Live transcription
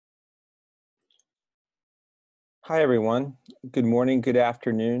Hi, everyone. Good morning, good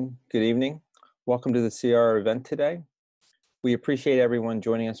afternoon, good evening. Welcome to the CR event today. We appreciate everyone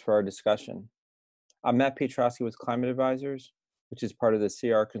joining us for our discussion. I'm Matt Pietrowski with Climate Advisors, which is part of the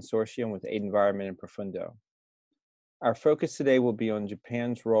CR consortium with Aid Environment and Profundo. Our focus today will be on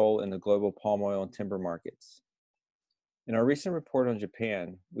Japan's role in the global palm oil and timber markets. In our recent report on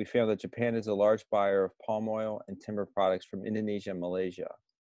Japan, we found that Japan is a large buyer of palm oil and timber products from Indonesia and Malaysia.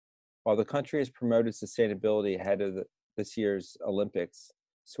 While the country has promoted sustainability ahead of this year's Olympics,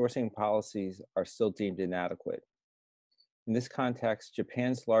 sourcing policies are still deemed inadequate. In this context,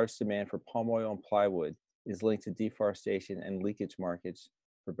 Japan's large demand for palm oil and plywood is linked to deforestation and leakage markets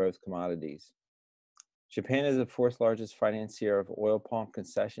for both commodities. Japan is the fourth largest financier of oil palm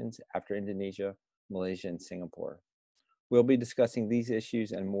concessions after Indonesia, Malaysia, and Singapore. We'll be discussing these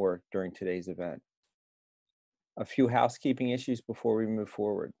issues and more during today's event. A few housekeeping issues before we move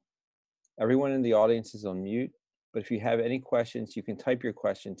forward. Everyone in the audience is on mute, but if you have any questions, you can type your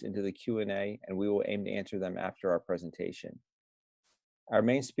questions into the Q&A and we will aim to answer them after our presentation. Our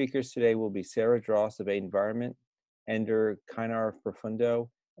main speakers today will be Sarah Dross of Aid Environment, Ender Kainar of Profundo,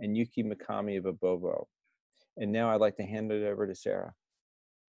 and Youki Mikami of Abovo. And now I'd like to hand it over to Sarah.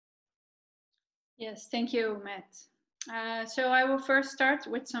 Yes, thank you, Matt. So I will first start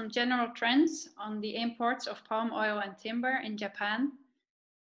with some general trends on the imports of palm oil and timber in Japan.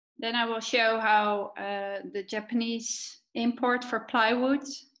 Then I will show how the Japanese import for plywood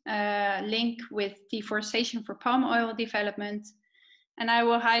link with deforestation for palm oil development. And I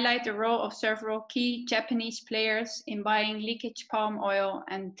will highlight the role of several key Japanese players in buying leakage palm oil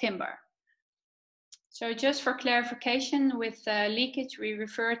and timber. So just for clarification, with leakage, we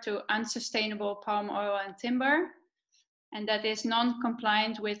refer to unsustainable palm oil and timber, and that is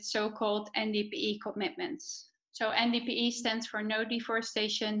non-compliant with so-called NDPE commitments. So NDPE stands for no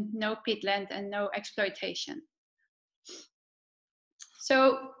deforestation, no peatland, and no exploitation.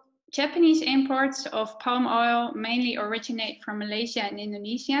 So Japanese imports of palm oil mainly originate from Malaysia and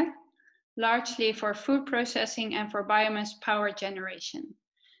Indonesia, largely for food processing and for biomass power generation.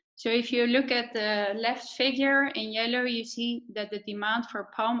 So if you look at the left figure in yellow, you see that the demand for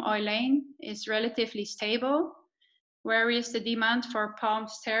palm oil is relatively stable, whereas the demand for palm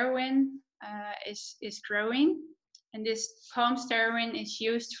stearin is growing, and this palm stearin is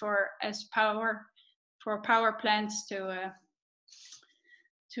used as power for power plants to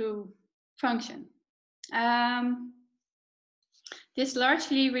function. This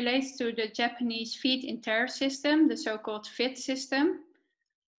largely relates to the Japanese feed-in-tariff system, the so-called FIT system,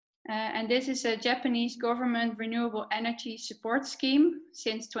 and this is a Japanese government renewable energy support scheme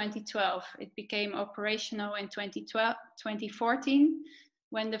since 2012. It became operational in 2014.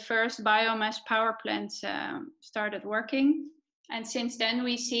 When the first biomass power plants started working. And since then,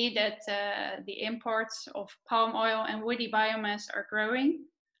 we see that the imports of palm oil and woody biomass are growing.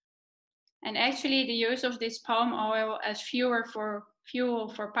 And actually, the use of this palm oil as fuel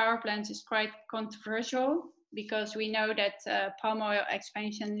for power plants is quite controversial, because we know that palm oil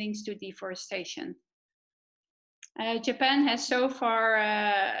expansion links to deforestation. Japan has so far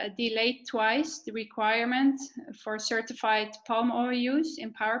delayed twice the requirement for certified palm oil use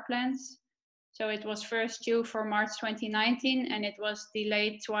in power plants. So it was first due for March 2019, and it was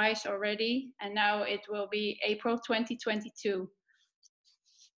delayed twice already, and now it will be April 2022.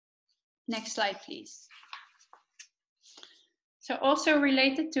 Next slide, please. So also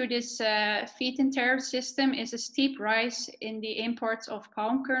related to this feed-in-tariff system is a steep rise in the imports of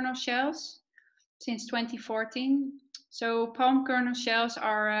palm kernel shells since 2014. So palm kernel shells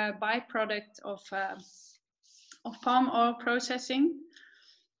are a byproduct of palm oil processing,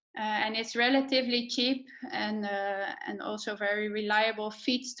 and it's relatively cheap and also very reliable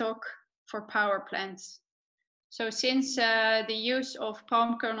feedstock for power plants. So since the use of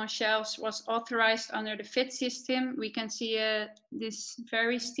palm kernel shells was authorized under the FIT system, we can see this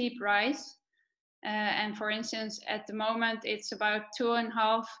very steep rise. And for instance, at the moment, it's about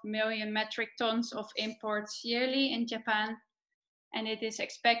 2.5 million metric tons of imports yearly in Japan. And it is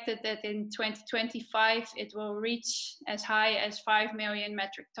expected that in 2025, it will reach as high as 5 million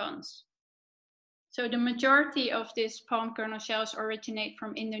metric tons. So the majority of these palm kernel shells originate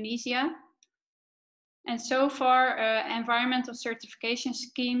from Indonesia. And so far, environmental certification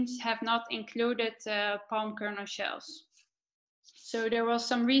schemes have not included palm kernel shells. So there was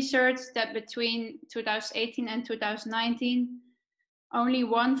some research that between 2018 and 2019, only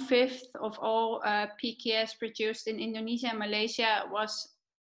 1/5 of all PKS produced in Indonesia and Malaysia was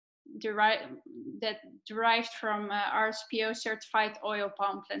derived from RSPO certified oil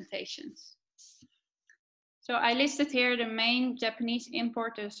palm plantations. So I listed here the main Japanese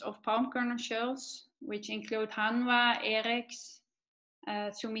importers of palm kernel shells. which include Hanwha, Erex,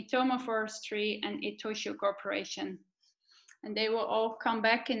 Sumitomo Forestry, and Itochu Corporation. And they will all come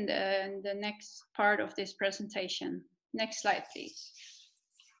back in the next part of this presentation. Next slide, please.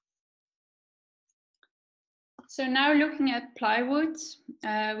 So now looking at plywood,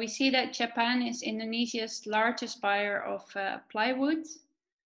 we see that Japan is Indonesia's largest buyer of plywood.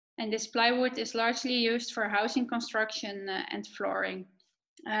 And this plywood is largely used for housing construction and flooring.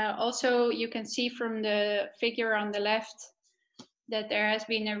 Also, you can see from the figure on the left that there has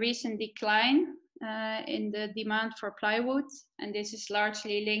been a recent decline in the demand for plywood. And this is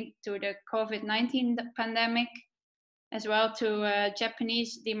largely linked to the COVID-19 pandemic, as well to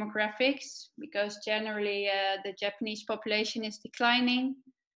Japanese demographics, because generally the Japanese population is declining.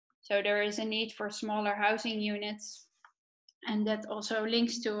 So there is a need for smaller housing units. And that also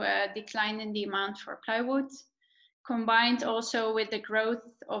links to a decline in demand for plywood, combined also with the growth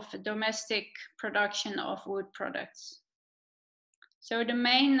of domestic production of wood products. So the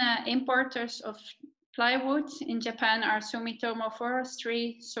main importers of plywood in Japan are Sumitomo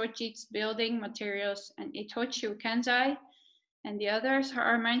Forestry, Sojitz Building Materials, and Itochu Kansai, and the others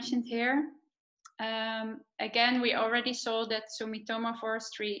are mentioned here. Again, we already saw that Sumitomo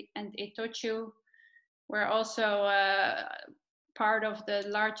Forestry and Itochu were also part of the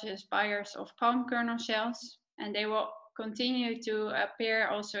largest buyers of palm kernel shells, and they will continue to appear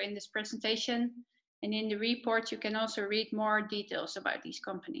also in this presentation. And in the report, you can also read more details about these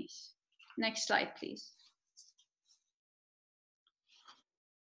companies. Next slide, please.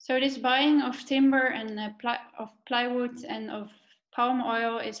 So this buying of timber and of plywood and of palm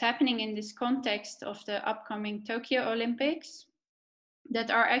oil is happening in this context of the upcoming Tokyo Olympics that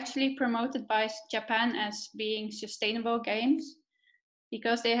are actually promoted by Japan as being sustainable games,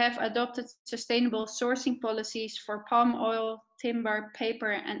 because they have adopted sustainable sourcing policies for palm oil, timber,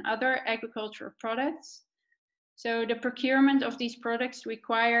 paper, and other agricultural products. So the procurement of these products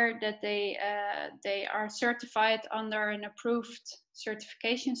require that they are certified under an approved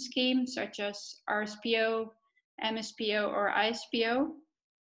certification scheme, such as RSPO, MSPO, or ISPO.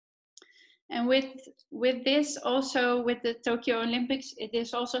 And with this, also with the Tokyo Olympics, it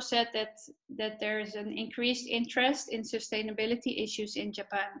is also said that there is an increased interest in sustainability issues in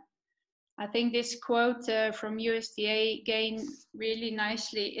Japan. I think this quote from USDA GAIN really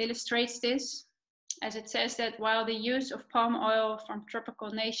nicely illustrates this, as it says that while the use of palm oil from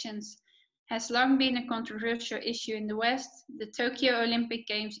tropical nations has long been a controversial issue in the West, the Tokyo Olympic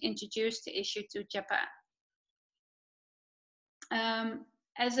Games introduced the issue to Japan.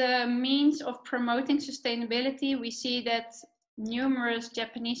 As a means of promoting sustainability, we see that numerous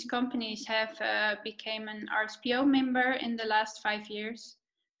Japanese companies have become an RSPO member in the last 5 years.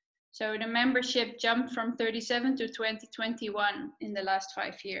 So the membership jumped from 37 to 2021 in the last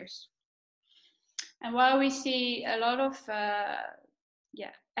 5 years. And while we see a lot of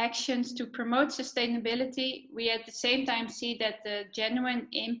actions to promote sustainability, we at the same time see that the genuine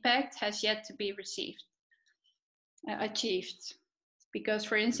impact has yet to be achieved. Because,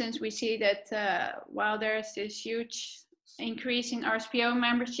 for instance, we see that while there's this huge increase in RSPO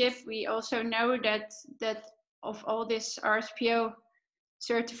membership, we also know that of all this RSPO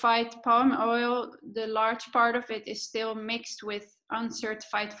certified palm oil, the large part of it is still mixed with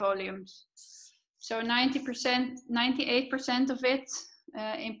uncertified volumes. So 98% of it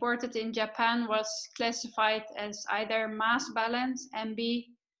imported in Japan was classified as either mass balance,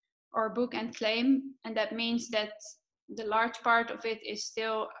 MB, or book and claim, and that means that the large part of it is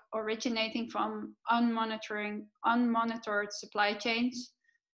still originating from unmonitored supply chains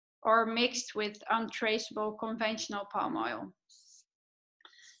or mixed with untraceable conventional palm oil.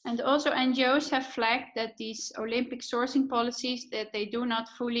 And also NGOs have flagged that these Olympic sourcing policies, that they do not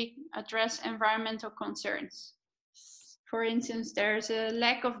fully address environmental concerns. For instance, there's a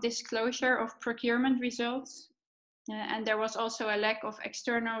lack of disclosure of procurement results, and there was also a lack of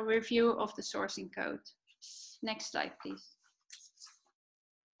external review of the sourcing code. Next slide, please.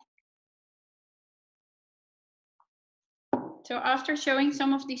 So after showing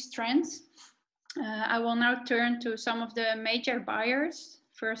some of these trends, I will now turn to some of the major buyers,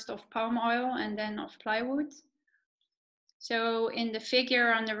 first of palm oil and then of plywood. So in the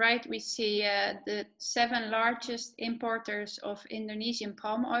figure on the right, we see the 7 largest importers of Indonesian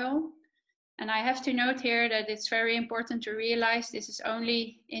palm oil. And I have to note here that it's very important to realize this is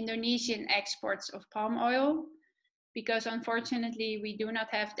only Indonesian exports of palm oil, because unfortunately we do not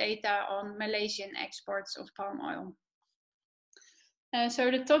have data on Malaysian exports of palm oil. So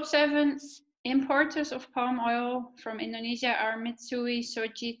the top 7 importers of palm oil from Indonesia are Mitsui,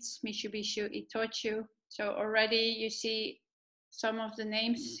 Sojitz, Mitsubishi, Itochu. So already you see some of the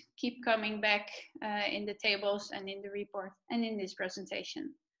names keep coming back in the tables and in the report and in this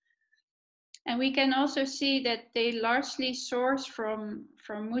presentation. And we can also see that they largely source from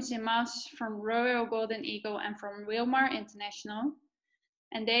Musimas, from Royal Golden Eagle, and from Wilmar International.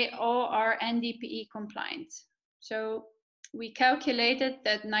 And they all are NDPE compliant. So we calculated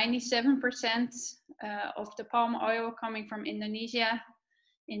that 97% of the palm oil coming from Indonesia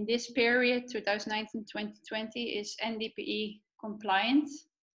in this period, 2019-2020, is NDPE compliant.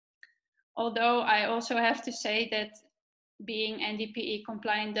 Although I also have to say that being NDPE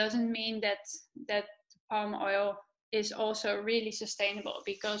compliant doesn't mean that palm oil is also really sustainable,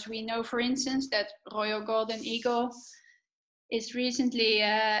 because we know, for instance, that Royal Golden Eagle is recently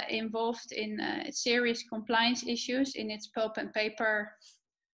involved in serious compliance issues in its pulp and paper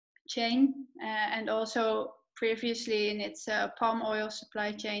chain, and also previously in its palm oil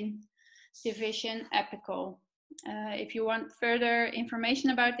supply chain division, Apical. If you want further information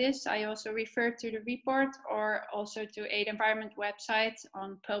about this, I also refer to the report or also to Aid Environment website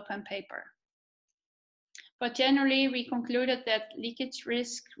on pulp and paper. But generally, we concluded that leakage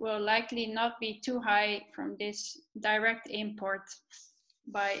risk will likely not be too high from this direct import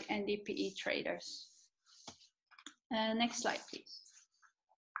by NDPE traders. Next slide, please.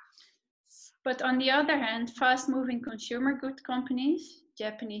 But on the other hand, fast-moving consumer good companies,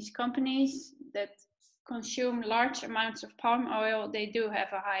 Japanese companies that consume large amounts of palm oil, they do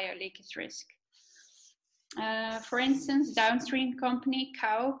have a higher leakage risk. For instance, downstream company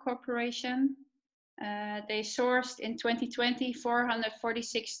Kao Corporation, they sourced in 2020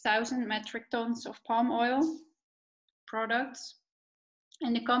 446,000 metric tons of palm oil products.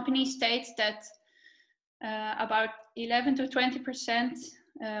 And the company states that about 11 to 20%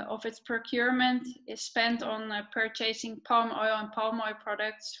 of its procurement is spent on purchasing palm oil and palm oil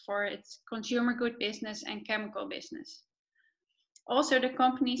products for its consumer good business and chemical business. Also, the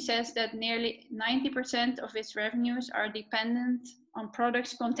company says that nearly 90% of its revenues are dependent on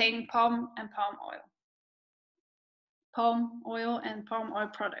products containing palm and palm oil. Palm oil and palm oil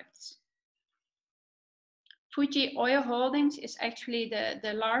products. Fuji Oil Holdings is actually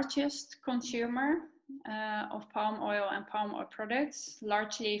the largest consumer of palm oil and palm oil products,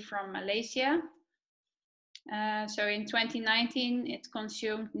 largely from Malaysia. So in 2019, it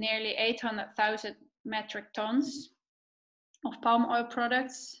consumed nearly 800,000 metric tons of palm oil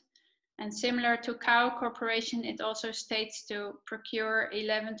products. And similar to Kao Corporation, it also states to procure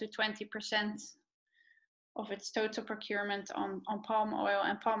 11 to 20% of its total procurement on palm oil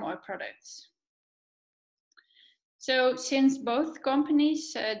and palm oil products. So since both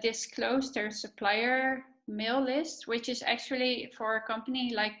companies disclose their supplier mail list, which is actually for a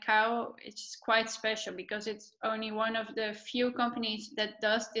company like Kao, it's quite special because it's only one of the few companies that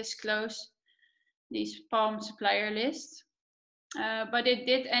does disclose these palm supplier lists. But it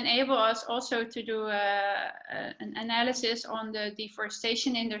did enable us also to do an analysis on the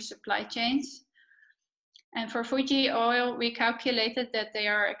deforestation in their supply chains. And for Fuji Oil, we calculated that they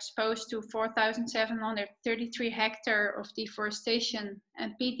are exposed to 4,733 hectares of deforestation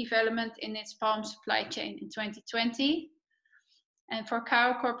and peat development in its palm supply chain in 2020. And for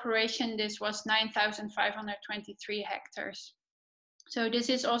Kao Corporation, this was 9,523 hectares. So this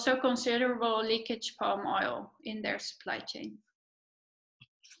is also considerable leakage palm oil in their supply chain.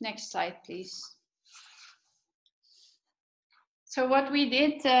 Next slide, please. So what we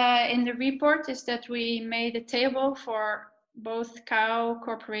did in the report is that we made a table for both Kao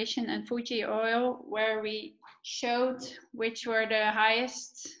Corporation and Fuji Oil, where we showed which were the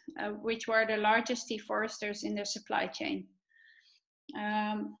highest, which were the largest deforesters in their supply chain.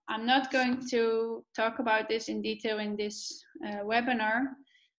 I'm not going to talk about this in detail in this webinar,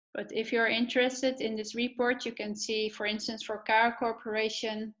 but if you're interested in this report, you can see, for instance, for Kao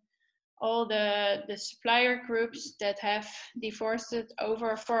Corporation, all the supplier groups that have deforested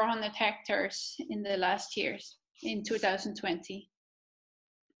over 400 hectares in the last years, in 2020.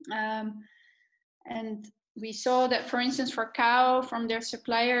 And we saw that, for instance, for Kao, from their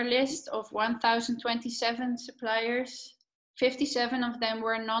supplier list of 1,027 suppliers, 57 of them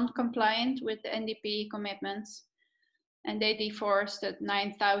were non-compliant with the NDPE commitments, and they deforested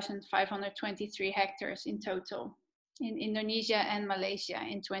 9,523 hectares in total in Indonesia and Malaysia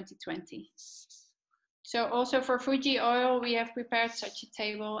in 2020. So also for Fuji Oil, we have prepared such a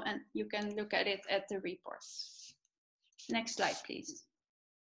table, and you can look at it at the report. Next slide, please.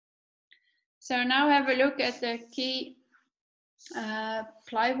 So now have a look at the key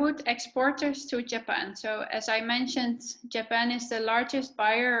plywood exporters to Japan. So as I mentioned, Japan is the largest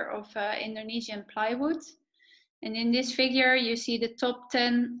buyer of Indonesian plywood. And in this figure, you see the top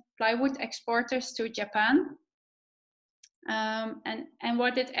 10 plywood exporters to Japan. And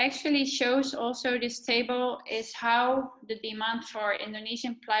what it actually shows also, this table, is how the demand for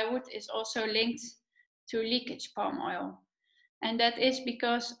Indonesian plywood is also linked to leakage palm oil. And that is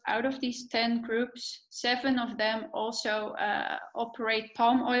because out of these 10 groups, 7 of them also operate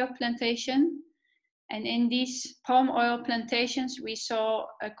palm oil plantation. And in these palm oil plantations, we saw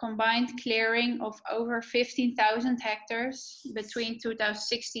a combined clearing of over 15,000 hectares between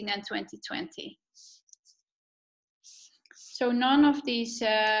 2016 and 2020. So none of these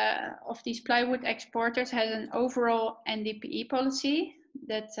plywood exporters has an overall NDPE policy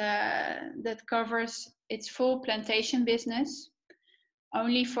that covers its full plantation business.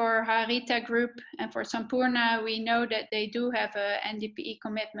 Only for Harita Group and for Sampurna, we know that they do have a NDPE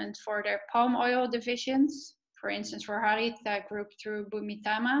commitment for their palm oil divisions. For instance, for Harita Group through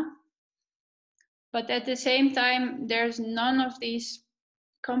Bumitama. But at the same time, there's none of these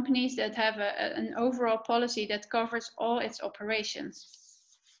companies that have an overall policy that covers all its operations.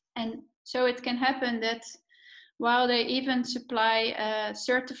 And so it can happen that while they even supply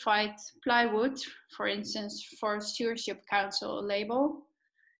certified plywood, for instance, for Stewardship Council label,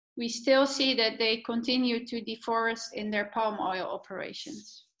 we still see that they continue to deforest in their palm oil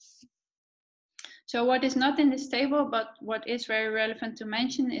operations. So what is not in this table, but what is very relevant to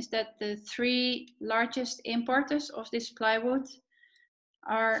mention, is that the 3 largest importers of this plywood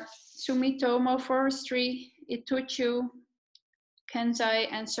are Sumitomo Forestry, Itochu, Kenzai,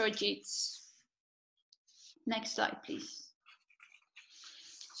 and Sojitz. Next slide, please.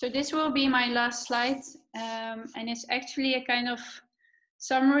 So this will be my last slide, and it's actually a kind of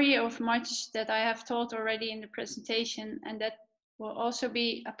summary of much that I have told already in the presentation, and that will also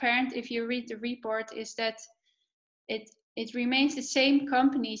be apparent if you read the report, is that it remains the same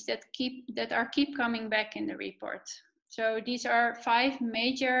companies that keep coming back in the report. So these are 5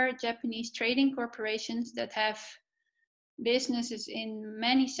 major Japanese trading corporations that have businesses in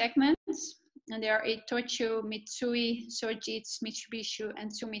many segments, and they are Itochu, Mitsui, Sojitz, Mitsubishi,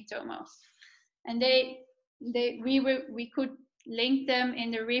 and Sumitomo. And we could link them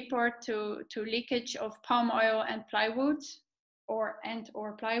in the report to leakage of palm oil and plywood, or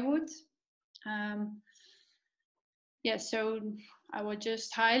plywood. So I will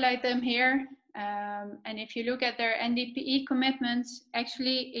just highlight them here. And if you look at their NDPE commitments,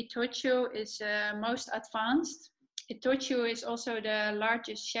 actually Itochu is most advanced. Itochu is also the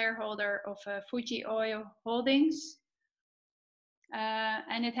largest shareholder of Fuji Oil Holdings.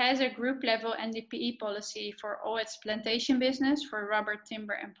 And it has a group level NDPE policy for all its plantation business for rubber,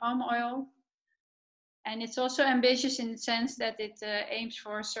 timber, and palm oil. And it's also ambitious in the sense that it aims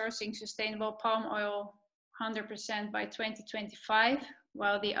for sourcing sustainable palm oil 100% by 2025,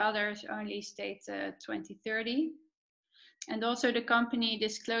 while the others only state 2030. And also the company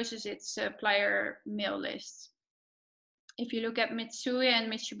discloses its supplier mail list. If you look at Mitsui and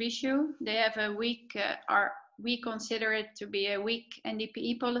Mitsubishi, they have a weak, we consider it to be a weak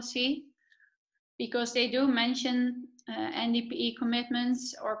NDPE policy, because they do mention NDPE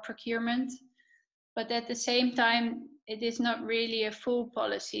commitments or procurement, but at the same time, it is not really a full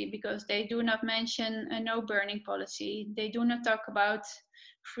policy, because they do not mention a no burning policy. They do not talk about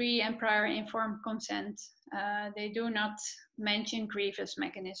free and prior informed consent. They do not mention grievance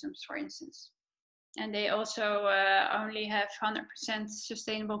mechanisms, for instance. And they also only have 100%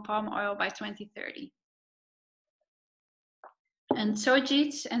 sustainable palm oil by 2030. And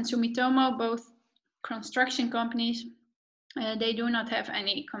Sojitz and Sumitomo, both construction companies, they do not have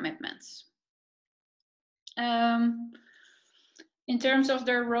any commitments. In terms of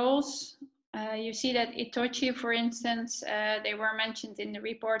their roles, you see that Itochu, for instance, they were mentioned in the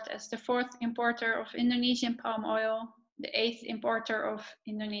report as the 4th importer of Indonesian palm oil, the 8th importer of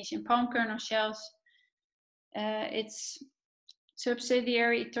Indonesian palm kernel shells. Its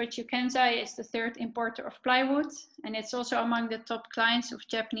subsidiary Itochu Kenzai is the 3rd importer of plywood, and it's also among the top clients of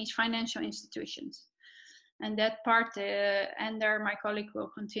Japanese financial institutions. And that part, and there my colleague will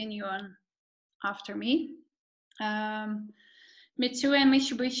continue on after me. Mitsui and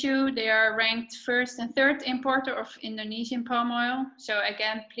Mitsubishi, they are ranked 1st and 3rd importer of Indonesian palm oil. So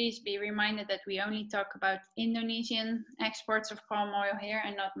again, please be reminded that we only talk about Indonesian exports of palm oil here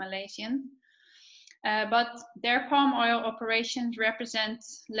and not Malaysian. But their palm oil operations represent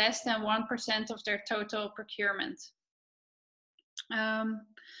less than 1% of their total procurement.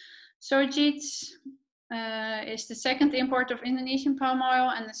 Sojitz is the 2nd import of Indonesian palm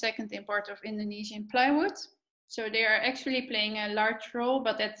oil and the 2nd import of Indonesian plywood. So they are actually playing a large role,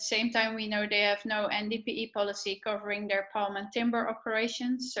 but at the same time, we know they have no NDPE policy covering their palm and timber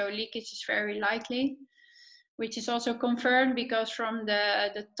operations. So leakage is very likely, which is also confirmed because from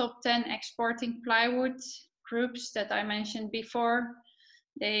the top 10 exporting plywood groups that I mentioned before.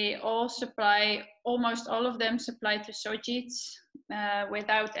 They all supply, almost all of them supply to Sojits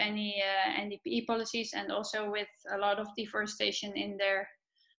without any NDPE policies, and also with a lot of deforestation in their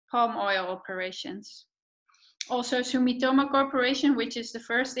palm oil operations. Also, Sumitomo Corporation, which is the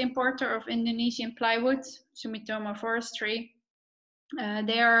first importer of Indonesian plywood, Sumitomo Forestry,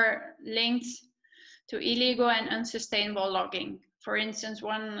 they are linked to illegal and unsustainable logging. For instance,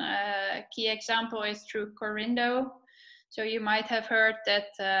 one key example is through Corindo. So you might have heard that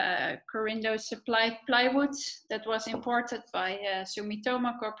Corindo supplied plywood that was imported by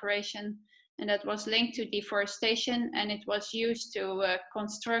Sumitomo Corporation, and that was linked to deforestation, and it was used to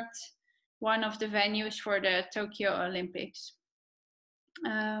construct one of the venues for the Tokyo Olympics.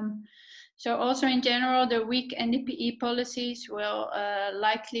 So also in general, the weak NDPE policies will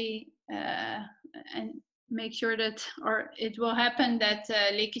likely and make sure that, or it will happen that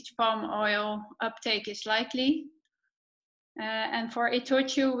leakage palm oil uptake is likely. And for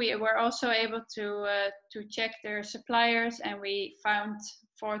Itochu, we were also able to check their suppliers, and we found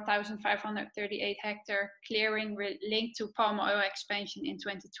 4,538 hectare clearing linked to palm oil expansion in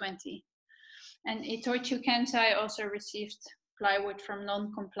 2020. And Itochu Kansai also received plywood from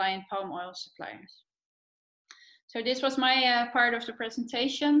non-compliant palm oil suppliers. So this was my part of the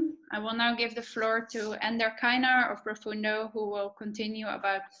presentation. I will now give the floor to Ender Kainar of Profundo, who will continue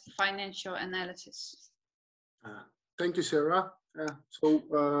about financial analysis. Thank you, Sarah.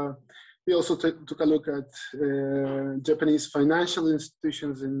 We also took a look at Japanese financial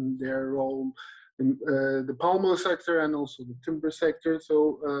institutions and their role in the palm oil sector and also the timber sector.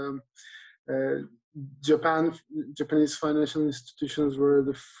 Japanese financial institutions were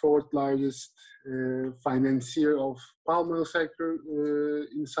the fourth largest financier of palm oil sector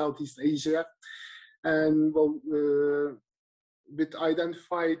in Southeast Asia, and with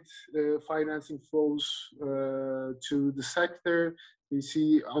identified financing flows to the sector, we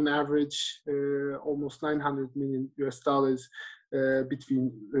see on average almost $900 million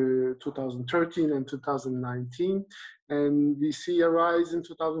between 2013 and 2019. And we see a rise in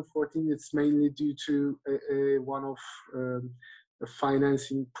 2014. It's mainly due to one-off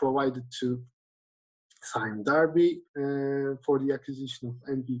financing provided to Sime Darby for the acquisition of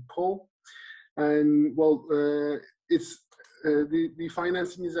NV Pole. And the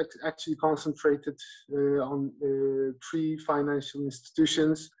financing is actually concentrated on three financial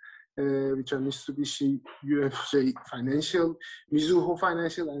institutions, which are Mitsubishi UFJ Financial, Mizuho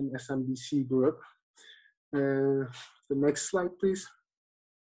Financial, and SMBC Group. The next slide, please.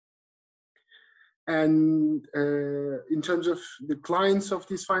 And in terms of the clients of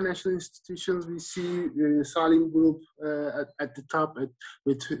these financial institutions, we see the Salim Group at the top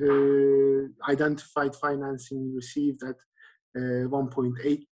with identified financing received at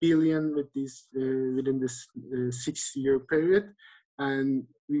 1.8 billion within this 6-year period. And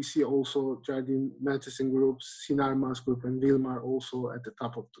we see also Jardine Matheson Group, Sinarmas Group, and Wilmar also at the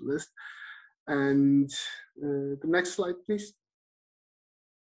top of the list. And the next slide, please.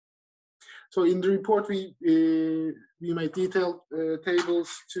 So in the report, we made detailed tables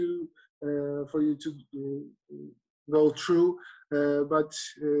for you to go through, but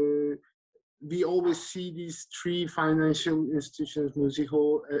we always see these three financial institutions,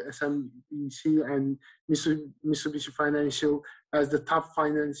 Mizuho, SMBC, and Mitsubishi Financial, as the top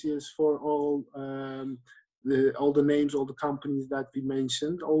financiers for all the names, all the companies that we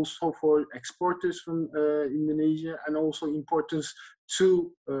mentioned. Also for exporters from Indonesia, and also importers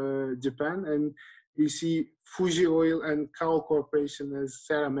to Japan. And we see Fuji Oil and Kao Corporation, as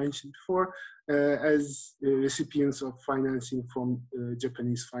Sarah mentioned before, as recipients of financing from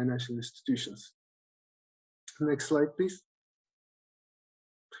Japanese financial institutions. Next slide, please.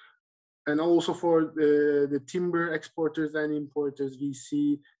 And also for the timber exporters and importers, we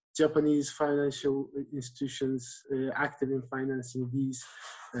see Japanese financial institutions active in financing these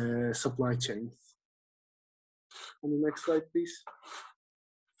supply chains. On the next slide, please.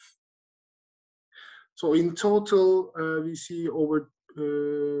 So in total, we see over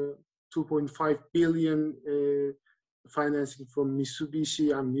 2.5 billion financing from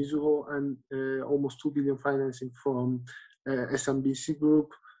Mitsubishi and Mizuho, and almost 2 billion financing from SMBC Group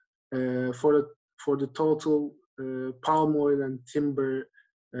for the total palm oil and timber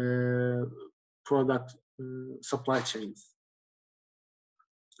product supply chains.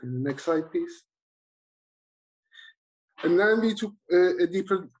 And the next slide, please. And then we took a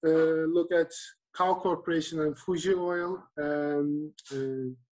deeper look at Kao Corporation and Fuji Oil,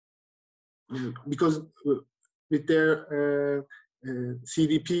 because with their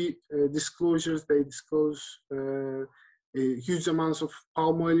CDP disclosures, they disclose huge amounts of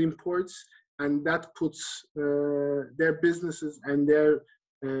palm oil imports, and that puts their businesses and their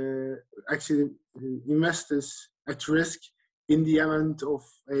actually investors at risk in the event of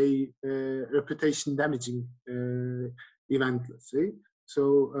a reputation damaging event, let's say. So,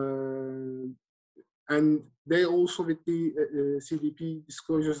 and they also, with the CDP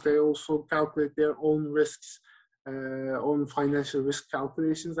disclosures, they also calculate their own risks, on financial risk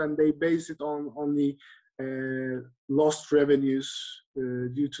calculations, and they base it on the lost revenues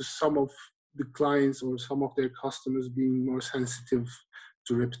due to some of the clients or some of their customers being more sensitive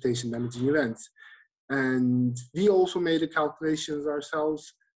to reputation damaging events. And we also made the calculations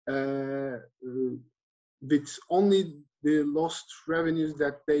ourselves with only the lost revenues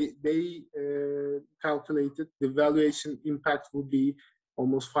that they calculated. The valuation impact would be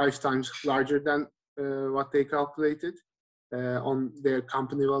almost 5 times larger than what they calculated on their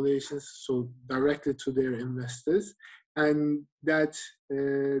company valuations, so directly to their investors, and that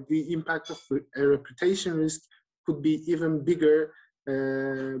the impact of a reputation risk could be even bigger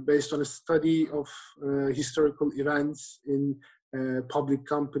based on a study of historical events in public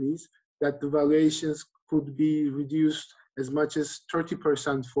companies, that the valuations could be reduced as much as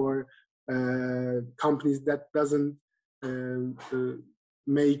 30% for companies that doesn't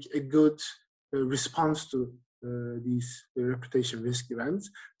make a good response to these reputation risk events.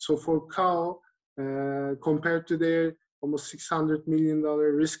 So for Kao, compared to their almost $600 million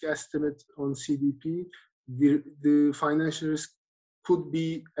risk estimate on CDP, the financial risk could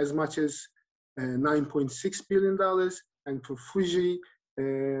be as much as $9.6 billion. And for Fuji,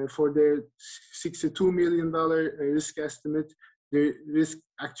 for their $62 million risk estimate, the risk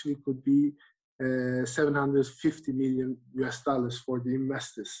actually could be $750 million for the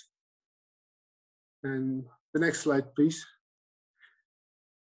investors. And the next slide, please.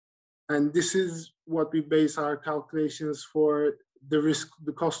 And this is what we base our calculations for the risk,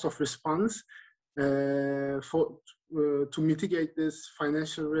 the cost of response. To mitigate this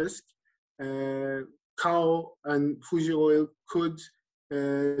financial risk, Kao and Fuji Oil could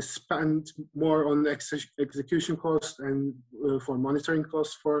spend more on execution costs and for monitoring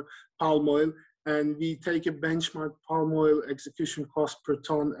costs for palm oil. And we take a benchmark palm oil execution cost per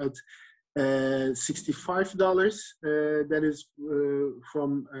ton at $65. That is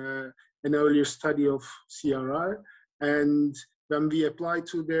from an earlier study of CRR. And when we apply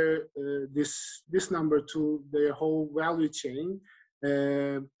to their this number to their whole value chain,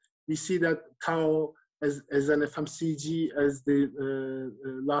 we see that Kao, as an FMCG, as the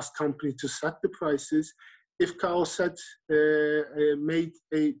last company to set the prices, if Kao made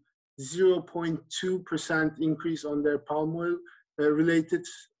a 0.2% increase on their palm oil related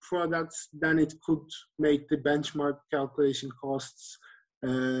products, then it could make the benchmark calculation costs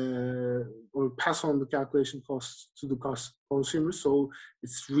or pass on the calculation costs to the consumer. So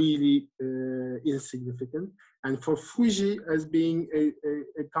it's really insignificant. And for Fuji, as being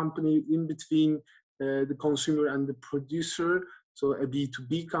a company in between the consumer and the producer, so a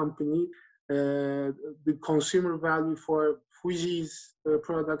B2B company, the consumer value for Fuji's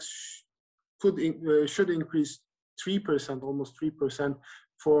products should increase 3%, almost 3%,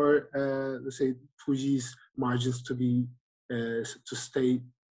 for let's say Fuji's margins to stay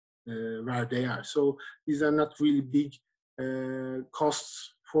where they are. So these are not really big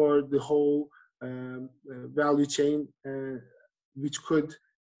costs for the whole value chain, which could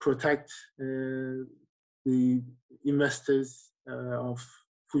protect the investors of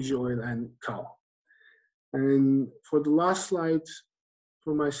Fuji Oil and Kao. And for the last slide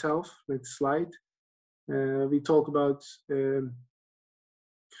for myself, next slide, we talk about the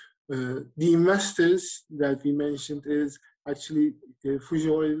investors that we mentioned is actually Fuji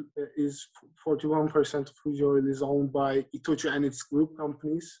Oil is 41% of Fuji Oil is owned by Itochu and its group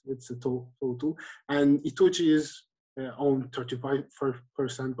companies. It's a total. And Itochu is owned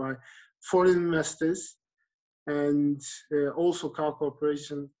 35% by foreign investors. And also Kao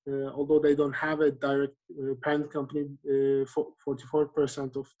Corporation, although they don't have a direct parent company,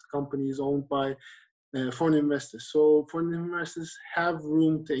 44% of the company is owned by foreign investors. So foreign investors have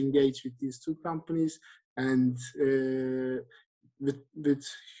room to engage with these two companies, and with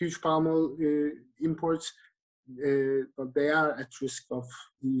huge palm oil imports, but they are at risk of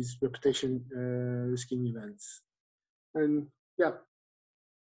these reputation risking events. And yeah,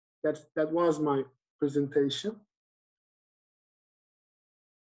 that was my presentation.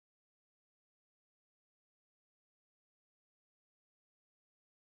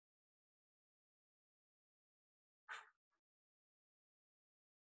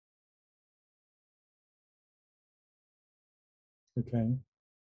 Okay.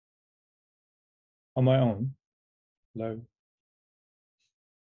 On my own. Hello.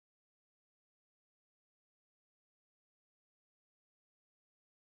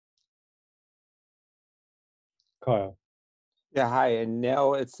 Kyle. Yeah, hi, and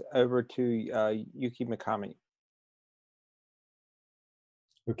now it's over to Youki Mikami.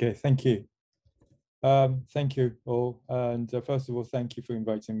 Okay, thank you. Thank you all. And first of all, thank you for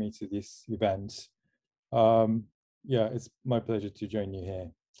inviting me to this event. Yeah, it's my pleasure to join you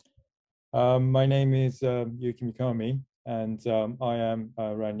here. My name is Youki Mikami, and I am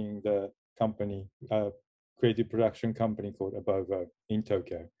running the company, creative production company called Abovo in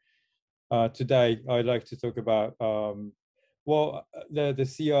Tokyo. Today, I'd like to talk about, well, the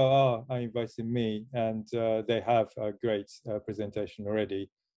CRR invited me, and they have a great presentation already.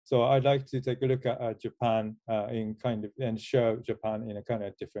 So I'd like to take a look at Japan in kind of, and show Japan in a kind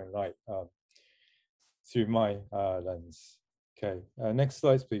of different light through my lens. Okay, next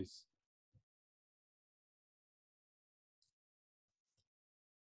slide, please.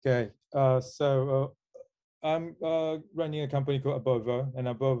 Okay, so I'm running a company called Abovo, and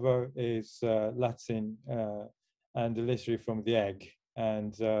Abovo is Latin and literally from the egg.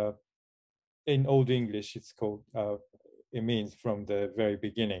 And in Old English, it's called, it means from the very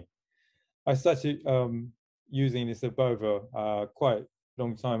beginning. I started using this Abovo quite a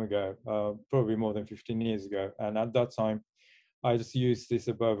long time ago, probably more than 15 years ago. And at that time, I just used this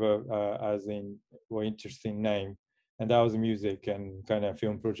Abovo as in well, interesting name. And that was a music and kind of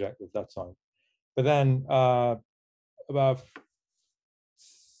film project at that time. But then about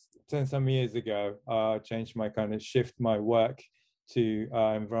 10 some years ago, I changed my kind of shift my work to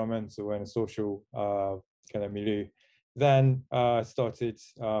environmental and social kind of milieu. Then I started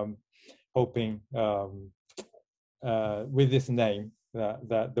hoping with this name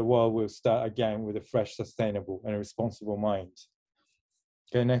that the world will start again with a fresh, sustainable and responsible mind.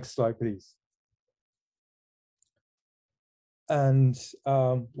 Okay, next slide, please. And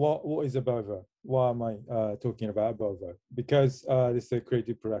what is Abovo? Why am I talking about Abovo? Because this is a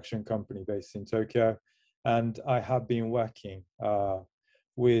creative production company based in Tokyo, and I have been working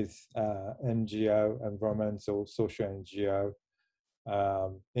with NGO, environmental, social NGO,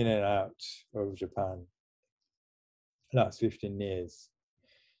 in and out of Japan last 15 years.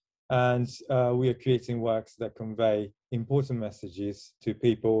 And we are creating works that convey important messages to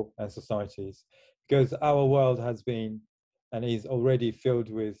people and societies, because our world has been and is already filled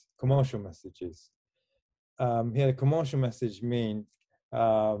with commercial messages. Here, the commercial message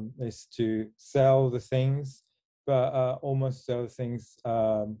is to sell the things, but almost sell the things,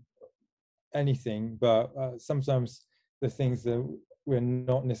 anything, but sometimes the things that we're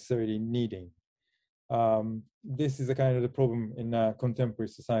not necessarily needing. This is a kind of the problem in contemporary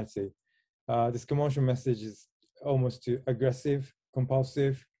society. This commercial message is almost too aggressive,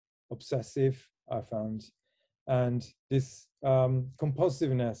 compulsive, obsessive, I found. And this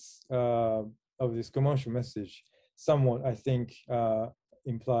compulsiveness of this commercial message somewhat, I think,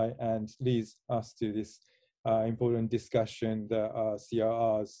 imply and leads us to this important discussion that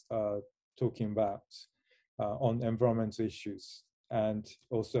CRRs are talking about on environmental issues and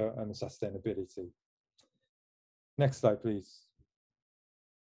also on sustainability. Next slide, please.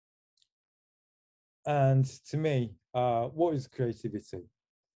 And to me, what is creativity?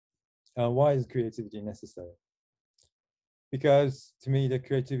 Why is creativity necessary? Because to me, the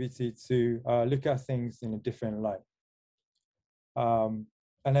creativity to look at things in a different light,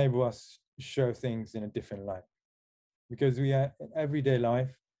 enable us to show things in a different light. Because we are in everyday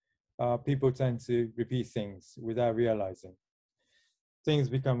life, people tend to repeat things without realizing. Things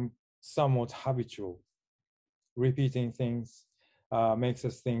become somewhat habitual. Repeating things makes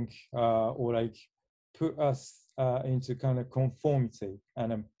us think or like put us into kind of conformity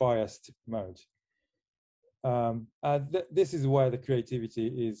and a biased mode. This is why the creativity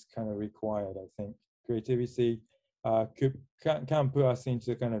is kind of required, I think. Creativity can put us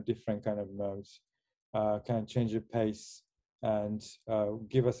into kind of different kind of modes, can change the pace and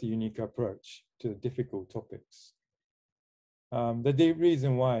give us a unique approach to the difficult topics. The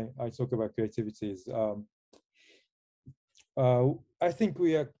reason why I talk about creativity is I think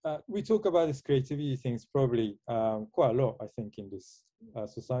we talk about this creativity things probably quite a lot, I think, in this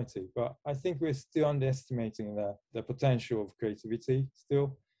society, but I think we're still underestimating the potential of creativity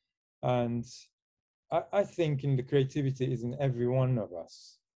still. And I think in the creativity is in every one of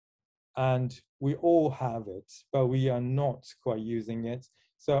us. And we all have it, but we are not quite using it.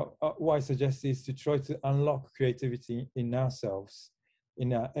 So what I suggest is to try to unlock creativity in ourselves,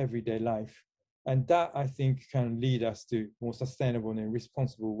 in our everyday life. And that, I think, can lead us to more sustainable and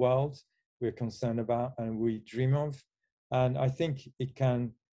responsible world we're concerned about and we dream of. And I think it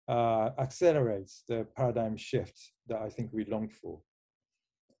can accelerate the paradigm shift that I think we long for.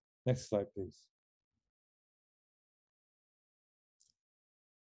 Next slide, please.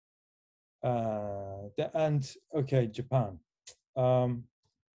 Okay, Japan.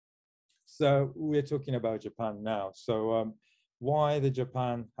 So we're talking about Japan now. So why the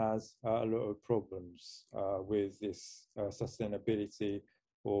Japan has a lot of problems with this sustainability,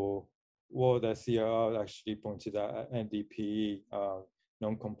 or what the CRR actually pointed out, NDPE,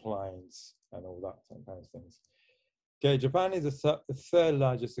 non-compliance, and all that kind of things. Okay, Japan is the third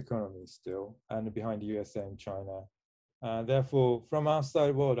largest economy still, and behind the USA and China. Therefore, from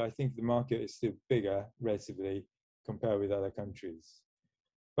outside world, I think the market is still bigger relatively compared with other countries.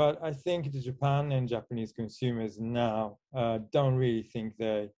 But I think the Japan and Japanese consumers now don't really think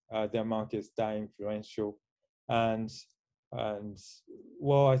their market is that influential, and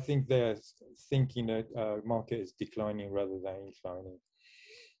well, I think they're thinking that market is declining rather than inclining,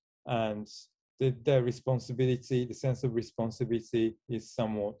 and their responsibility, the sense of responsibility, is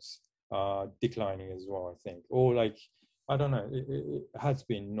somewhat declining as well, I think, or like, I don't know, it has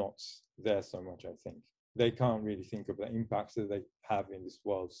been not there so much, I think. They can't really think of the impacts that they have in this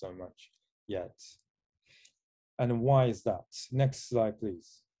world so much yet. And why is that? Next slide,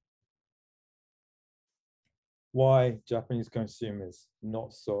 please. Why Japanese consumers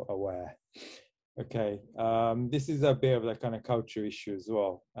not so aware? Okay, this is a bit of a kind of culture issue as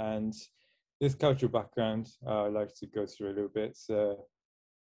well. And this cultural background, I'd like to go through a little bit. So,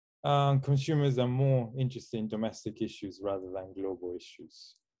 consumers are more interested in domestic issues rather than global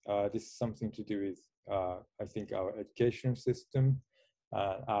issues. This is something to do with, I think, our education system,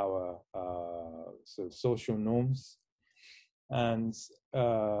 our sort of social norms, and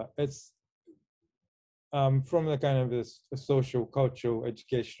it's from the kind of a social, cultural,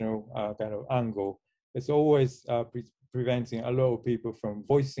 educational kind of angle. It's always preventing a lot of people from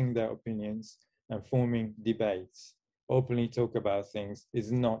voicing their opinions and forming debates. Openly talk about things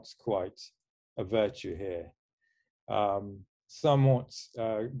is not quite a virtue here. Somewhat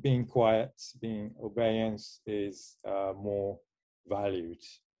being quiet, being obedience is more valued.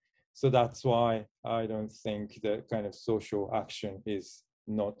 So that's why I don't think that kind of social action is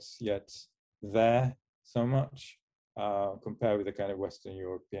not yet there so much compared with the kind of Western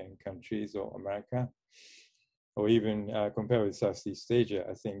European countries or America, or even compared with Southeast Asia.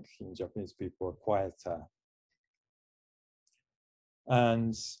 I think Japanese people are quieter.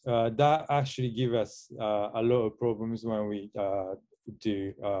 And that actually gives us a lot of problems when we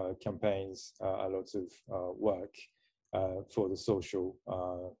do campaigns, a lot of work for the social,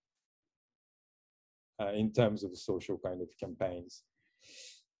 in terms of the social kind of campaigns.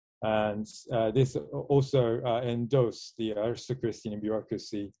 And this also endorses the aristocracy and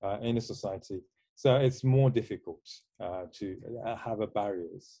bureaucracy in the society. So it's more difficult to have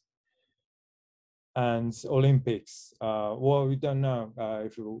barriers. And Olympics, well, we don't know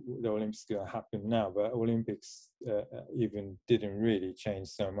if the Olympics are going to happen now, but Olympics even didn't really change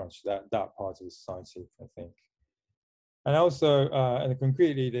so much that part of the society, I think. And also, and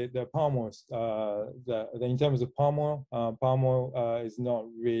concretely, the palm oil, in terms of palm oil is not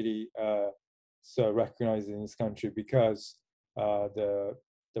really so recognized in this country because the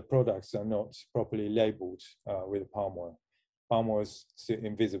products are not properly labeled with palm oil. Palm oil is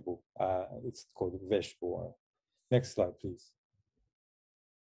invisible. It's called vegetable oil. Next slide, please.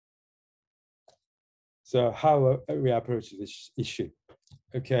 So how we approach this issue?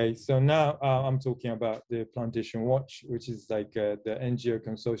 Okay, so now I'm talking about the Plantation Watch, which is like the NGO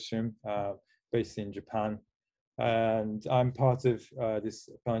consortium based in Japan. And I'm part of this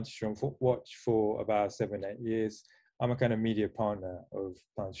Plantation Watch for about 7-8 years. I'm a kind of media partner of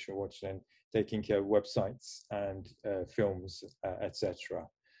Plantation Watch and taking care of websites and films, etc.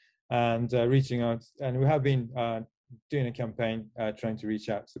 And reaching out, and we have been doing a campaign trying to reach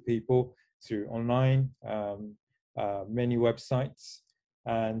out to people through online, many websites.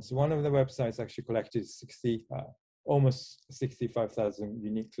 And one of the websites actually collected almost 65,000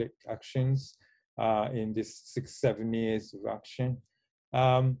 unique click actions in this 6-7 years of action.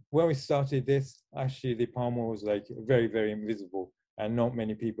 When we started this, actually the palm oil was like very, very invisible and not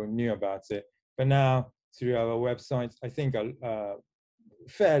many people knew about it. But now through our website, I think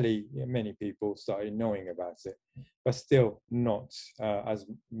fairly many people started knowing about it, but still not as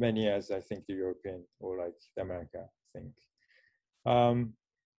many as I think the European or like America, I think.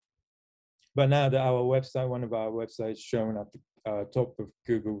 But now that our website, one of our websites shown at the top of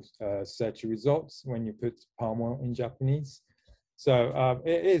Google search results when you put palm oil in Japanese. So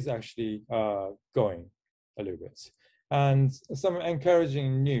it is actually going a little bit. And some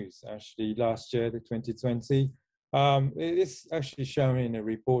encouraging news, actually, last year, the 2020, it is actually shown in the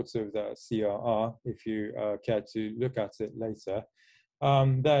reports of the CRR, if you care to look at it later.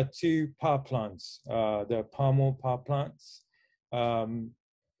 There are 2 power plants. There are palm oil power plants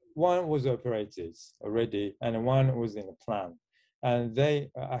one was operated already and one was in a plan, and they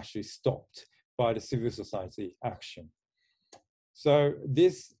are actually stopped by the civil society action. So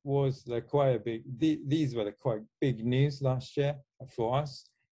this was like quite a big, these were the quite big news last year for us,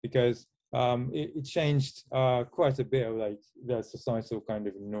 because it changed quite a bit of like the societal kind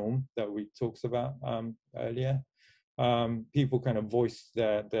of norm that we talked about earlier. People kind of voiced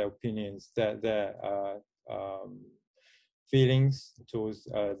their opinions, their feelings towards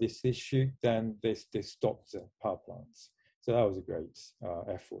this issue. Then they stopped the power plants. So that was a great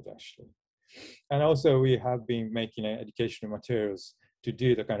effort, actually. And also we have been making educational materials to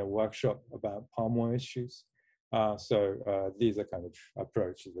do the kind of workshop about palm oil issues. So these are kind of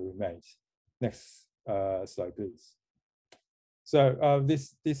approaches that we made. Next slide, please. So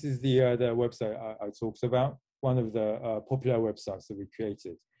this is the website I talked about, one of the popular websites that we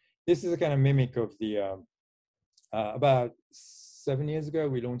created. This is a kind of mimic of the, about 7 years ago,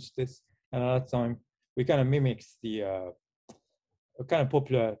 we launched this. And at that time, we kind of mimicked the kind of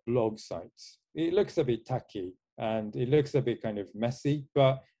popular blog sites. It looks a bit tacky and it looks a bit kind of messy,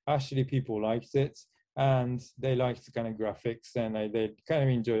 but actually people liked it and they liked the kind of graphics, and they kind of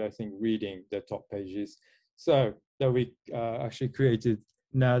enjoyed, I think, reading the top pages. So that we actually created,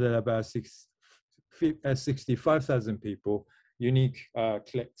 now that about 65,000 people, unique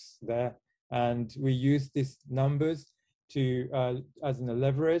clicks there. And we use these numbers to as a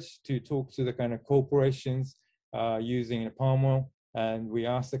leverage to talk to the kind of corporations using the palm oil. And we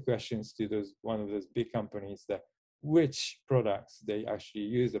asked the questions to one of those big companies that which products they actually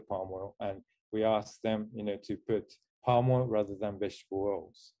use the palm oil, and we asked them, to put palm oil rather than vegetable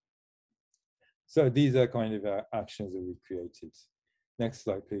oils. So these are kind of actions that we created. Next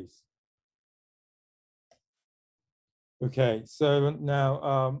slide, please. Okay, so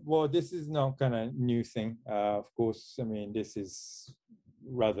now, well, this is not kind of new thing. Of course, I mean, this is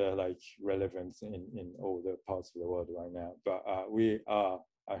rather like relevant in all the parts of the world right now, but we are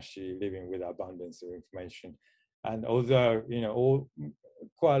actually living with abundance of information. And although,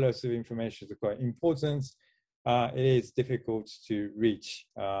 quite a lot of information is quite important, it is difficult to reach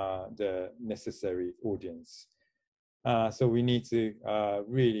the necessary audience. So we need to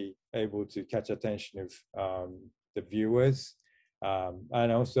really able to catch attention of the viewers.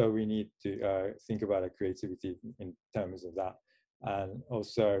 And also we need to think about our creativity in terms of that. And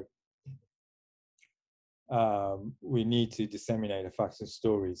also, we need to disseminate the facts and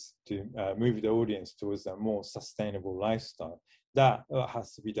stories to move the audience towards a more sustainable lifestyle. That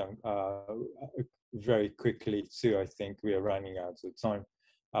has to be done very quickly too. I think we are running out of time.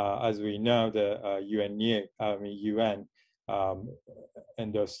 As we know, the UN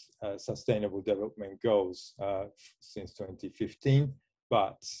endorsed Sustainable Development Goals since 2015.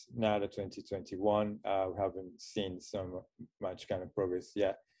 But now the 2021, we haven't seen so much kind of progress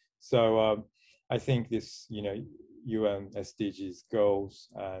yet. So I think this, UN SDGs goals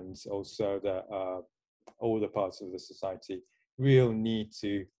and also the all the parts of the society will need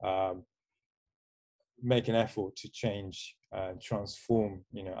to make an effort to change and transform,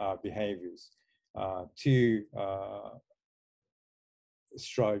 our behaviors to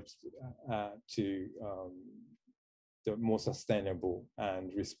strive to the more sustainable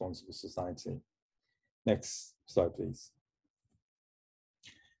and responsible society. Next slide, please.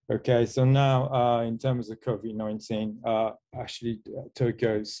 Okay, so now in terms of COVID-19, actually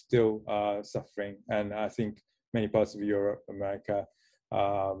Tokyo is still suffering, and I think many parts of Europe, America,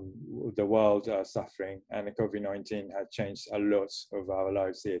 the world are suffering, and the COVID-19 has changed a lot of our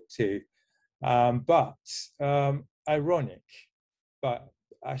lives here too. But ironic, but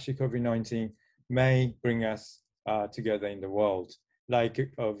actually COVID-19 may bring us together in the world, like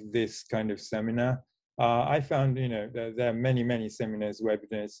of this kind of seminar. I found, there are many seminars,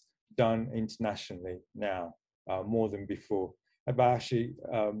 webinars done internationally now, more than before. But actually,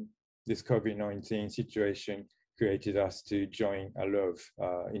 this COVID-19 situation created us to join a lot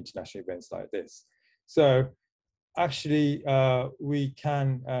of international events like this. So actually, we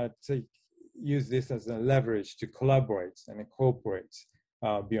can use this as a leverage to collaborate and incorporate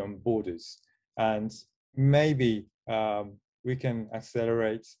beyond borders. And maybe we can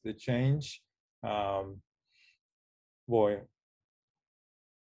accelerate the change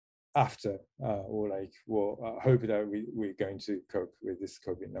after, or hope that we're going to cope with this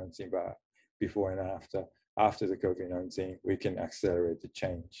COVID-19, but before and after the COVID-19, we can accelerate the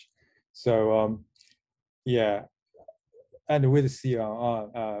change. So yeah, and with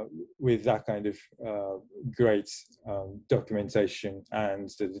CRR, with that kind of great documentation and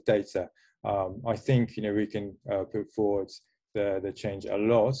the data, I think we can put forward the change a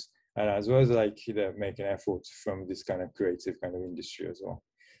lot, and as well as make an effort from this kind of creative kind of industry as well.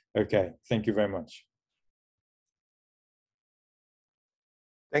 Okay, thank you very much.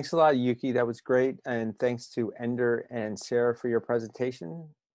 Thanks a lot, Yuki. That was great. And thanks to Ender and Sarah for your presentation.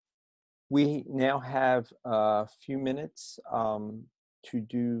 We now have a few minutes to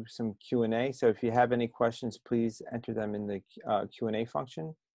do some Q&A. So if you have any questions, please enter them in the Q&A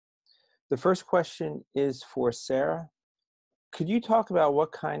function. The first question is for Sarah. Could you talk about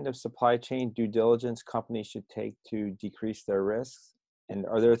what kind of supply chain due diligence companies should take to decrease their risks? And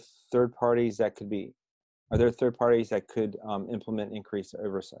are there third parties that could implement increased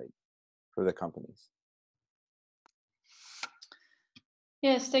oversight for the companies?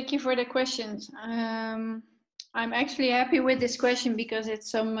 Yes, thank you for the questions. I'm actually happy with this question because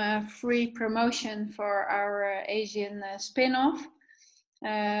it's some free promotion for our Asian spin-off.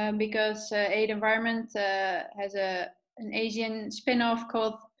 Because Aid Environment has an Asian spin-off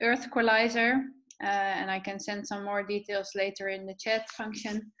called Earthqualizer, and I can send some more details later in the chat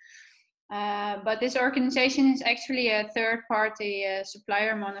function. But this organization is actually a third-party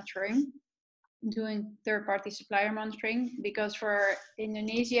supplier monitoring, doing third-party supplier monitoring, because for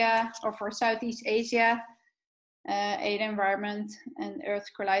Indonesia or for Southeast Asia, Aid Environment and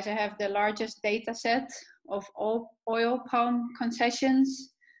Earthqualizer have the largest data set of all oil palm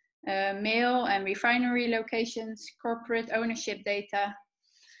concessions, mill and refinery locations, corporate ownership data.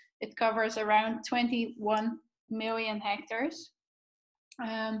 It covers around 21 million hectares.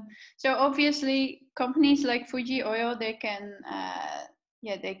 So obviously, companies like Fuji Oil, they can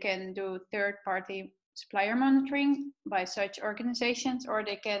do third-party supplier monitoring by such organizations, or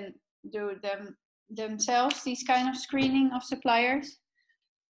they can do themselves these kind of screening of suppliers.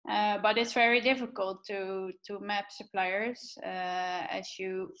 But it's very difficult to map suppliers. As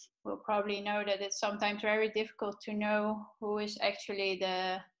you will probably know, that it's sometimes very difficult to know who is actually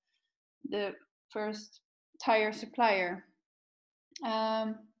the first tire supplier.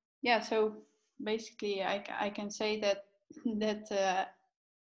 Yeah, so basically I can say that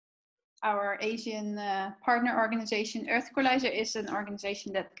our Asian partner organization, Earthqualizer, is an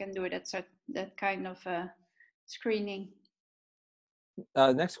organization that can do that kind of screening.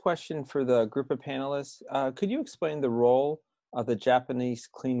 Next question for the group of panelists. Could you explain the role of the Japanese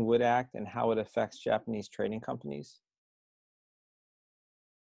Clean Wood Act and how it affects Japanese trading companies?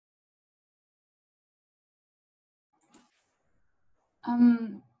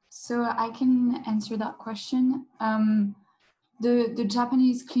 So I can answer that question. The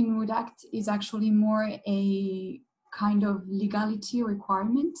Japanese Clean Wood Act is actually more a kind of legality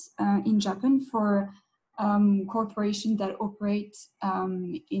requirement in Japan for corporations that operate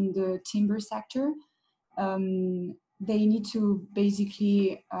in the timber sector. They need to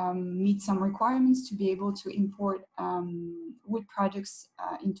basically meet some requirements to be able to import wood products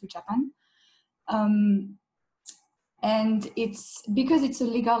into Japan. And it's because it's a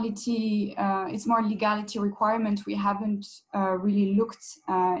legality, it's more legality requirement. We haven't really looked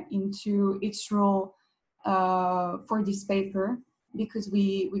into its role for this paper, because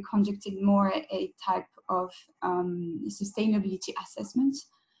we conducted more a type of sustainability assessment.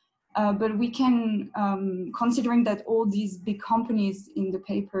 But we can, considering that all these big companies in the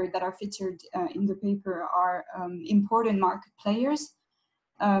paper that are featured in the paper are important market players,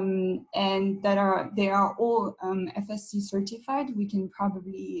 and they are all FSC certified, we can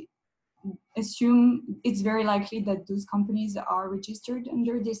probably assume it's very likely that those companies are registered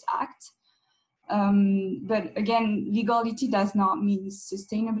under this act. But again, legality does not mean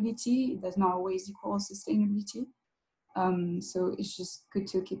sustainability. It does not always equal sustainability. So it's just good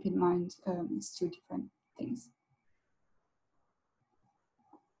to keep in mind it's two different things.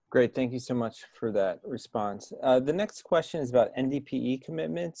 Great, thank you so much for that response. The next question is about NDPE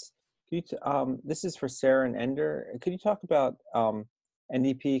commitments. This is for Sarah and Ender. Could you talk about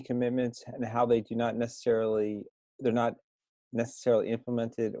NDPE commitments and how they're not necessarily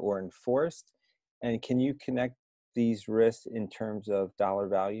implemented or enforced? And can you connect these risks in terms of dollar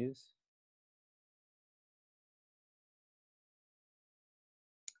values?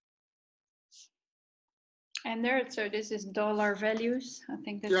 Ender, so this is dollar values. I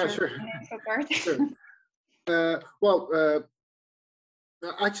think that's yeah, sure. part. Sure.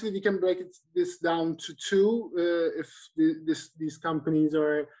 Actually, we can break this down to two. If these companies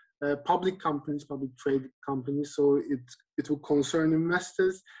are public companies, public trade companies, so it will concern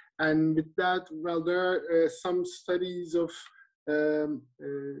investors. And with that, well, there are some studies of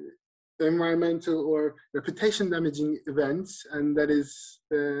environmental or reputation damaging events, and that is,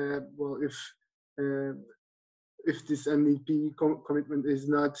 well, if this NDP commitment is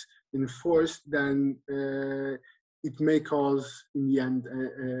not enforced, then it may cause, in the end,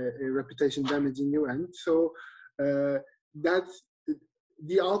 a reputation damaging event. So that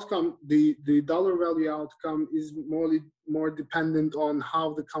the outcome, the dollar value outcome is more dependent on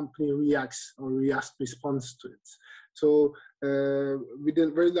how the company responds to it. So with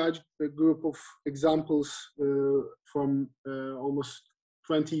a very large group of examples from almost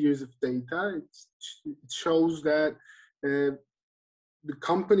 20 years of data, it shows that the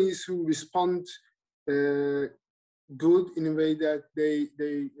companies who respond good in a way that they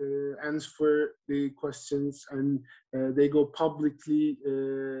answer the questions and they go publicly,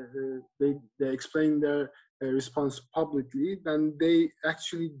 they explain their response publicly, then they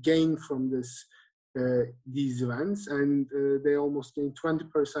actually gain from these events, and they almost gain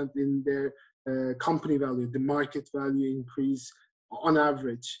 20% in their company value, the market value increase on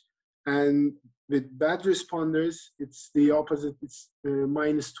average. And with bad responders, it's the opposite, it's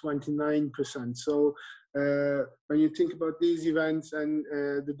minus 29%. So when you think about these events and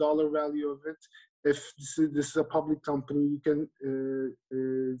the dollar value of it, if this is a public company, you can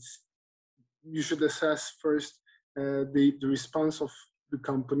you should assess first the response of the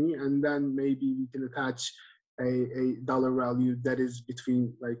company, and then maybe we can attach a dollar value that is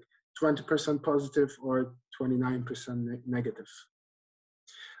between like 20% positive or 29% negative.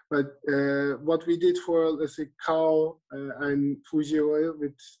 But what we did for, let's say, Kao and Fuji Oil,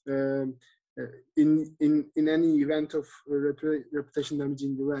 with in any event of reputation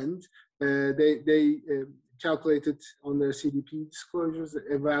damaging event, they calculated on their CDP disclosures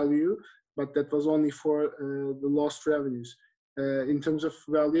a value, but that was only for the lost revenues. In terms of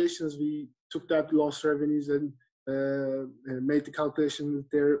valuations, we took that lost revenues and made the calculation with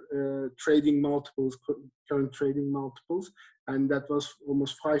their trading multiples, current trading multiples, and that was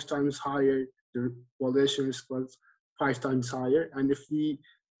almost 5 times higher. The valuation risk was 5 times higher. And if we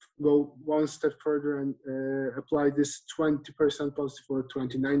go one step further and apply this 20% positive or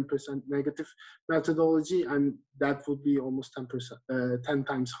 29% negative methodology, and that would be almost 10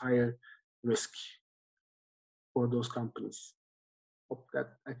 times higher risk for those companies. Hope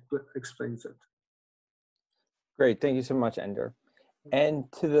that explains it. Great, thank you so much, Ender.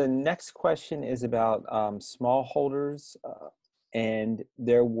 And to the next question is about smallholders and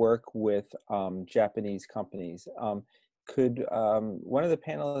their work with Japanese companies. Could one of the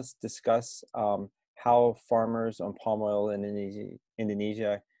panelists discuss how farmers on palm oil in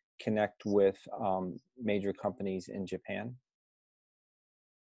Indonesia connect with major companies in Japan?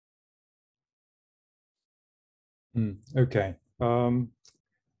 Okay.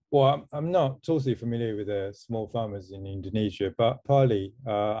 Well, I'm not totally familiar with the small farmers in Indonesia, but partly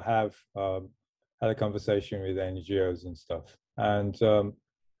I have had a conversation with NGOs and stuff. And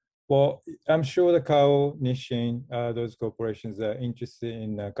well, I'm sure the Kao, Nissin, those corporations are interested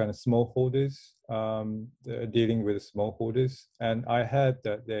in kind of smallholders, dealing with smallholders. And I heard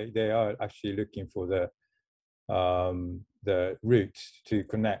that they are actually looking for the route to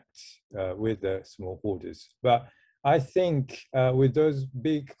connect with the smallholders. But I think with those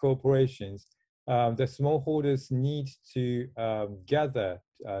big corporations, the smallholders need to gather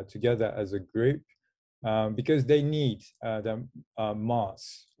together as a group because they need the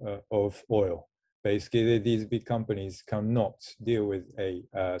mass of oil. Basically, these big companies cannot deal with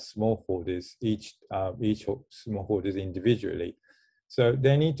smallholders, each smallholders individually. So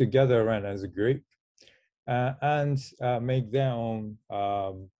they need to gather around as a group and make their own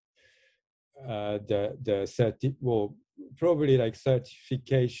probably like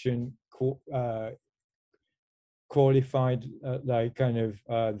certification qualified, like kind of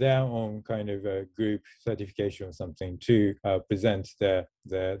their own kind of group certification or something to present their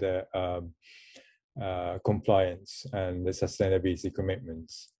compliance and the sustainability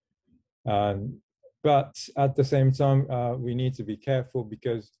commitments. But at the same time, we need to be careful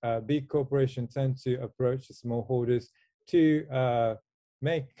because big corporations tend to approach the smallholders to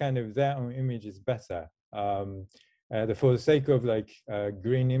make kind of their own images better for the sake of like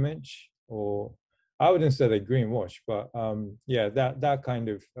green image, or I wouldn't say the greenwash, but yeah, that kind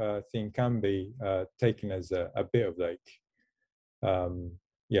of thing can be taken as a bit of like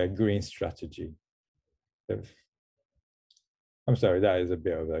yeah, green strategy. I'm sorry, that is a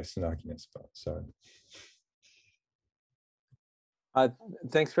bit of like snarkiness, but sorry.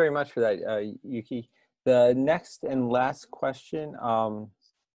 Thanks very much for that, Yuki. The next and last question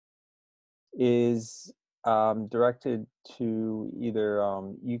is directed to either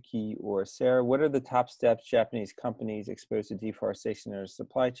Yuki or Sarah. What are the top steps Japanese companies exposed to deforestation in their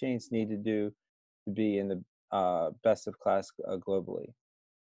supply chains need to do to be in the best of class globally?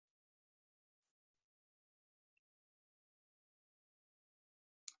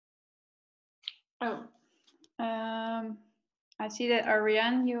 Oh, I see that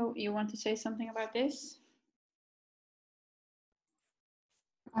Ariane, you want to say something about this?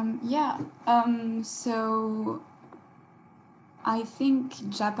 So I think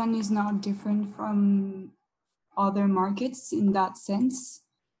Japan is not different from other markets in that sense.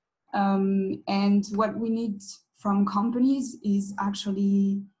 And what we need from companies is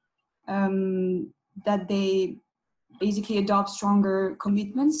actually that they basically adopt stronger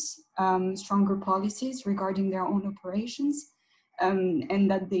commitments, stronger policies regarding their own operations, and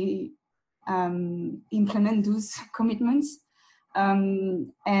that they implement those commitments.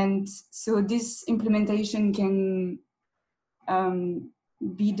 And so this implementation can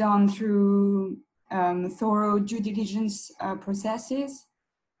be done through thorough due diligence processes,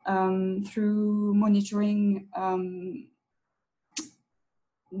 through monitoring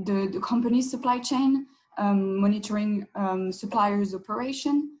the company's supply chain, monitoring suppliers'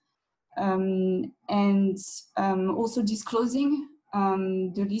 operation, and also disclosing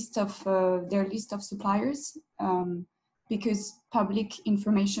the list of their list of suppliers, because public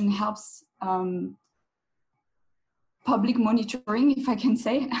information helps public monitoring, if I can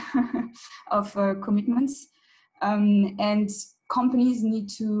say, of commitments. And companies need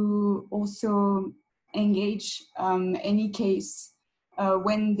to also engage any case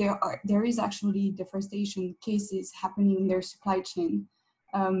when there is actually deforestation cases happening in their supply chain.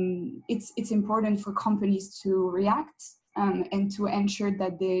 It's important for companies to react and to ensure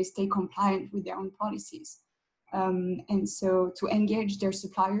that they stay compliant with their own policies. And so to engage their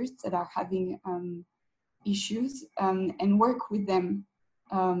suppliers that are having issues and work with them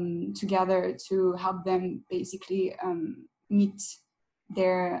together to help them basically meet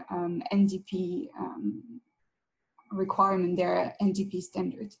their NDP requirement, their NDP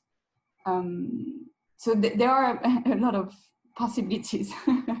standard. So there are a lot of possibilities.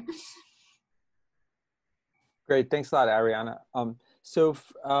 Great, thanks a lot, Ariana.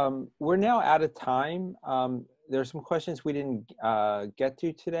 We're now out of time. There are some questions we didn't get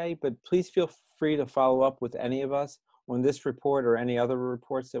to today, but please feel free to follow up with any of us on this report or any other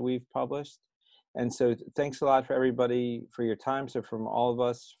reports that we've published. And so thanks a lot for everybody for your time. So from all of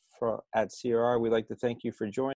us at CRR, we'd like to thank you for joining.